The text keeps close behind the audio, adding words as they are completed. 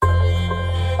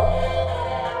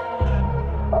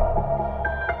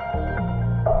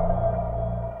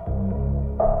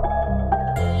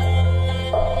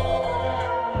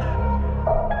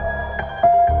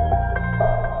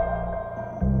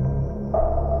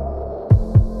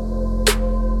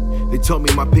They told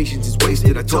me my patience is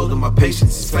wasted. I told them my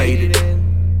patience is faded.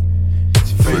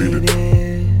 It's faded.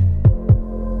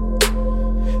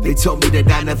 They told me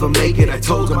that I never make it. I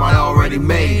told them I already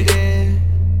made it.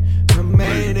 I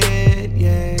made it,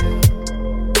 yeah.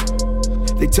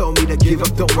 They told me to give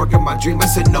up, don't work in my dream. I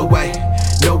said no way,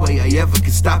 no way I ever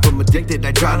could stop. I'm addicted,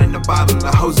 I drown in a bottle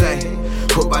of Jose.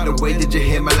 Oh, by the way, did you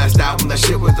hear my last album? That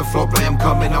shit was the floor play. I'm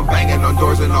coming, I'm banging on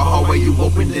doors in the hallway. You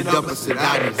opened it up, I said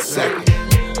I need a second.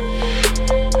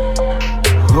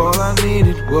 All I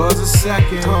needed was a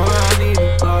second. All I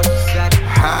needed was a second.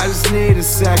 I just need a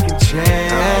second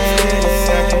chance.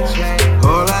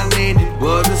 All I needed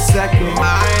was a second.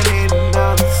 I need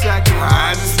another second.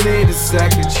 I just need a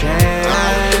second chance.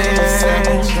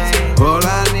 All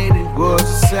I needed was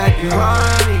a second. All I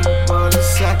needed was a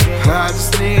second. I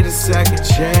just need a second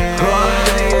chance. All I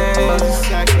needed was a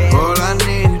second. All I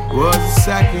needed was a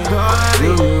second.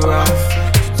 Do you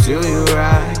right? Do you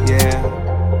right? Yeah.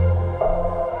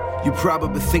 You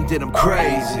probably think that I'm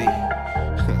crazy.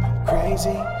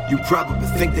 Crazy? You probably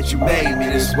think that you made me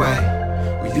this way.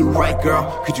 Were you right,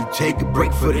 girl? Could you take a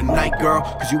break for the night, girl?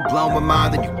 Cause you blow my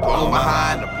mind, then you blow my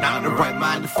high, and I'm not in the right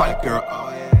mind to fight, girl.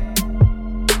 Oh, yeah.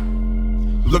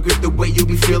 Look at the way you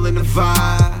be feeling the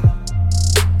vibe.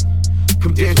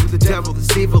 Come dance with the devil,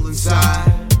 there's evil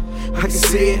inside. I can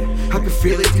see it, I can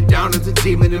feel it, you're down as a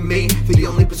demon in me. The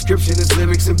only prescription is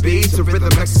lyrics and beats. A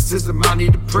rhythm exorcism, I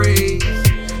need to breathe.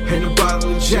 And a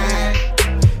bottle of Jack,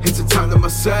 it's a time to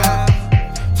myself,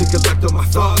 to collect all my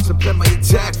thoughts and plan my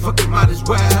attack. Fucking might as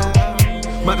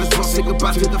well say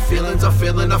goodbye to the feelings I'm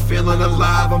feeling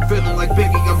alive. I'm feeling like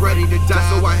Biggie, I'm ready to die,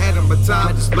 so I had my time,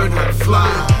 I just learned how to fly.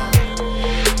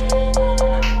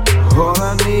 All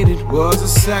I needed was a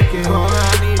second. All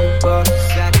I needed was a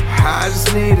second. I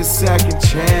just need a second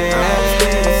chance.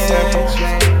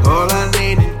 All I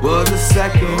needed was a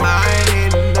second. I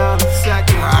need another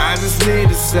second. I just need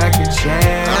a second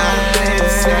chance.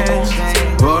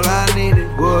 All I needed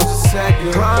was a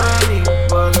second. All I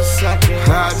needed was a second.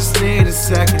 I just need a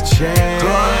second chance.